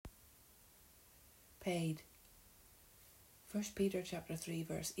Paid. 1 Peter chapter 3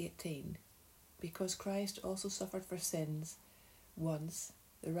 verse 18. Because Christ also suffered for sins once,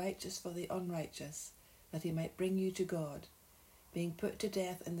 the righteous for the unrighteous, that he might bring you to God, being put to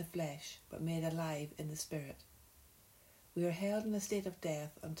death in the flesh, but made alive in the Spirit. We are held in a state of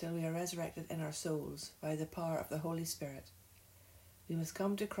death until we are resurrected in our souls by the power of the Holy Spirit. We must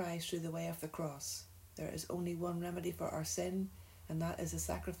come to Christ through the way of the cross. There is only one remedy for our sin, and that is the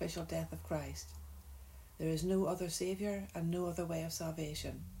sacrificial death of Christ. There is no other Saviour and no other way of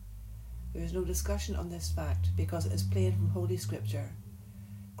salvation. There is no discussion on this fact because it is plain from Holy Scripture.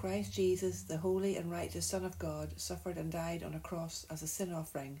 Christ Jesus, the holy and righteous Son of God, suffered and died on a cross as a sin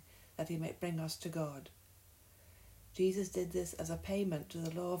offering that he might bring us to God. Jesus did this as a payment to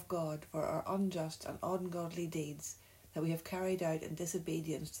the law of God for our unjust and ungodly deeds that we have carried out in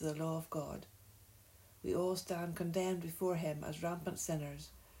disobedience to the law of God. We all stand condemned before him as rampant sinners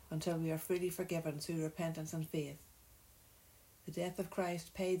until we are freely forgiven through repentance and faith. The death of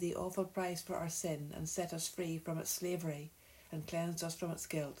Christ paid the awful price for our sin and set us free from its slavery and cleansed us from its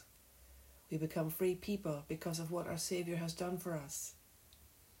guilt. We become free people because of what our Saviour has done for us.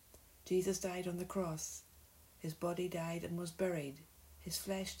 Jesus died on the cross. His body died and was buried. His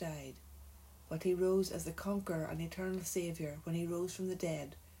flesh died. But he rose as the conqueror and eternal Saviour when he rose from the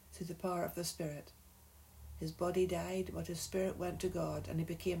dead through the power of the Spirit. His body died, but his spirit went to God and he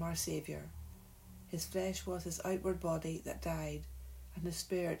became our Saviour. His flesh was his outward body that died, and his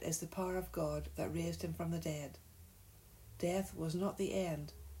spirit is the power of God that raised him from the dead. Death was not the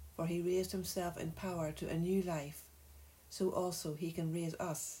end, for he raised himself in power to a new life, so also he can raise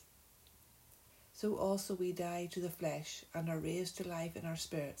us. So also we die to the flesh and are raised to life in our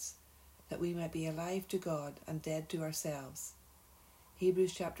spirits, that we might be alive to God and dead to ourselves.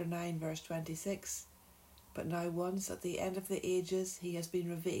 Hebrews chapter 9 verse 26. But now once at the end of the ages he has been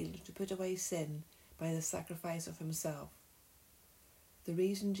revealed to put away sin by the sacrifice of himself. The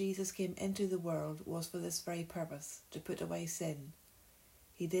reason Jesus came into the world was for this very purpose, to put away sin.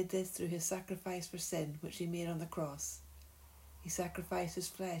 He did this through his sacrifice for sin which he made on the cross. He sacrificed his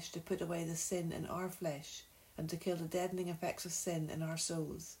flesh to put away the sin in our flesh and to kill the deadening effects of sin in our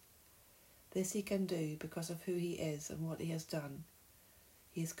souls. This he can do because of who he is and what he has done.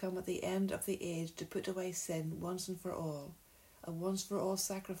 He has come at the end of the age to put away sin once and for all, a once-for-all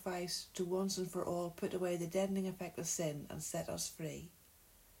sacrifice to once and for all put away the deadening effect of sin and set us free.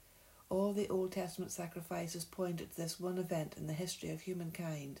 All the Old Testament sacrifices pointed to this one event in the history of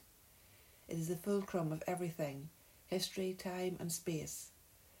humankind. It is the fulcrum of everything, history, time and space.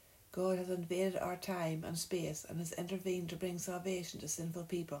 God has invaded our time and space and has intervened to bring salvation to sinful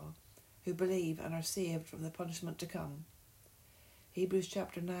people who believe and are saved from the punishment to come. Hebrews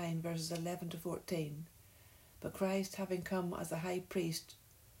chapter 9 verses 11 to 14. But Christ, having come as a high priest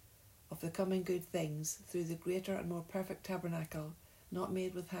of the coming good things through the greater and more perfect tabernacle, not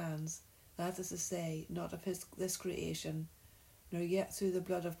made with hands, that is to say, not of this creation, nor yet through the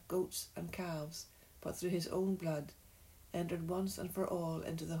blood of goats and calves, but through his own blood, entered once and for all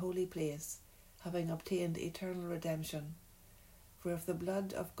into the holy place, having obtained eternal redemption. For if the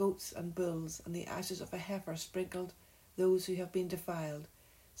blood of goats and bulls and the ashes of a heifer sprinkled those who have been defiled,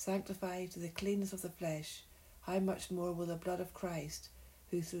 sanctify to the cleanness of the flesh, how much more will the blood of Christ,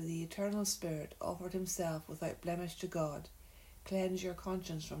 who through the eternal Spirit offered himself without blemish to God, cleanse your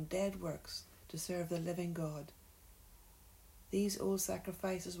conscience from dead works to serve the living God. These old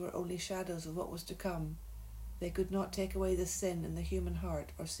sacrifices were only shadows of what was to come. They could not take away the sin in the human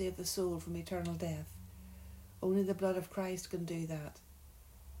heart or save the soul from eternal death. Only the blood of Christ can do that.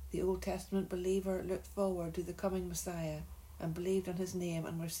 The Old Testament believer looked forward to the coming Messiah and believed on his name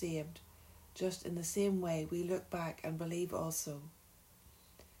and were saved. Just in the same way we look back and believe also.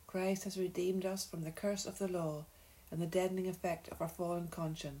 Christ has redeemed us from the curse of the law and the deadening effect of our fallen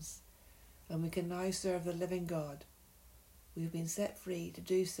conscience, and we can now serve the living God. We have been set free to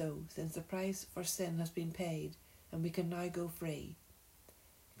do so since the price for sin has been paid, and we can now go free.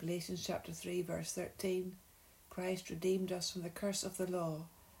 Galatians chapter 3 verse 13. Christ redeemed us from the curse of the law,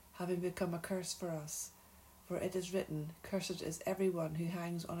 having become a curse for us. For it is written, Cursed is everyone who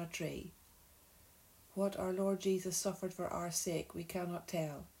hangs on a tree. What our Lord Jesus suffered for our sake we cannot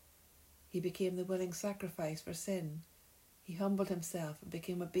tell. He became the willing sacrifice for sin. He humbled himself and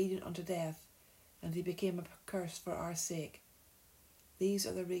became obedient unto death, and he became a curse for our sake. These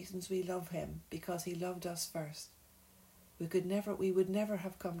are the reasons we love him, because he loved us first. We would never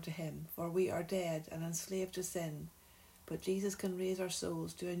have come to him, for we are dead and enslaved to sin. But Jesus can raise our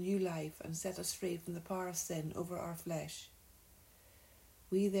souls to a new life and set us free from the power of sin over our flesh.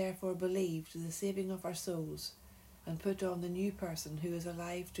 We therefore believe to the saving of our souls and put on the new person who is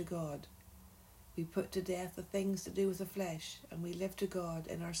alive to God. We put to death the things to do with the flesh, and we live to God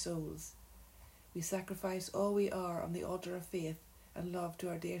in our souls. We sacrifice all we are on the altar of faith and love to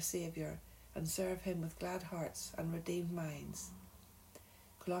our dear Saviour, and serve him with glad hearts and redeemed minds.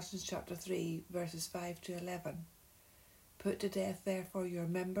 Colossians chapter 3 verses 5 to 11. Put to death therefore your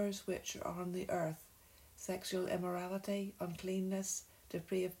members which are on the earth, sexual immorality, uncleanness,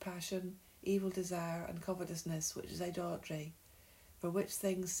 depraved passion, evil desire, and covetousness, which is idolatry, for which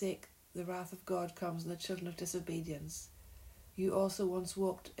things' sake the wrath of God comes on the children of disobedience. You also once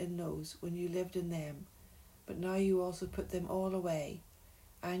walked in those when you lived in them, but now you also put them all away: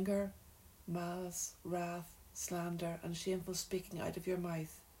 anger, malice, wrath, slander, and shameful speaking out of your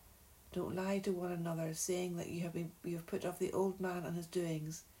mouth. Don't lie to one another, saying that you have put off the old man and his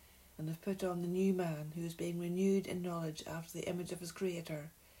doings, and have put on the new man, who is being renewed in knowledge after the image of his Creator,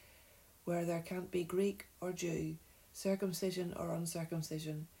 where there can't be Greek or Jew, circumcision or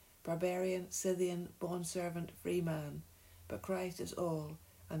uncircumcision, barbarian, Scythian, bondservant, free man, but Christ is all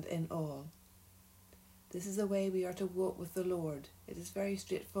and in all. This is the way we are to walk with the Lord. It is very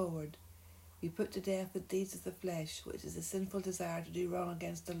straightforward. We put to death the deeds of the flesh, which is the sinful desire to do wrong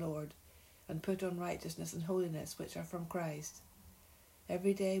against the Lord, and put on righteousness and holiness, which are from Christ.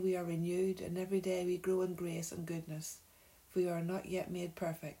 Every day we are renewed, and every day we grow in grace and goodness, for we are not yet made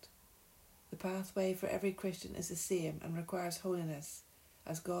perfect. The pathway for every Christian is the same and requires holiness,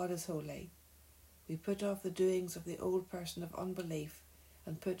 as God is holy. We put off the doings of the old person of unbelief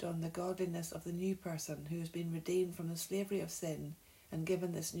and put on the godliness of the new person, who has been redeemed from the slavery of sin and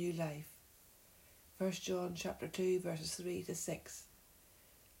given this new life. 1 John chapter 2 verses 3 to 6.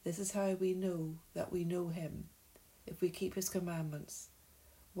 This is how we know that we know him, if we keep his commandments.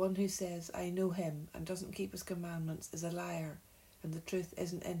 One who says, I know him, and doesn't keep his commandments is a liar, and the truth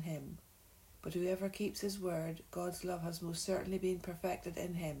isn't in him. But whoever keeps his word, God's love has most certainly been perfected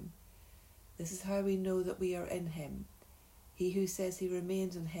in him. This is how we know that we are in him. He who says he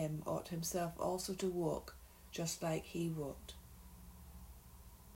remains in him ought himself also to walk, just like he walked.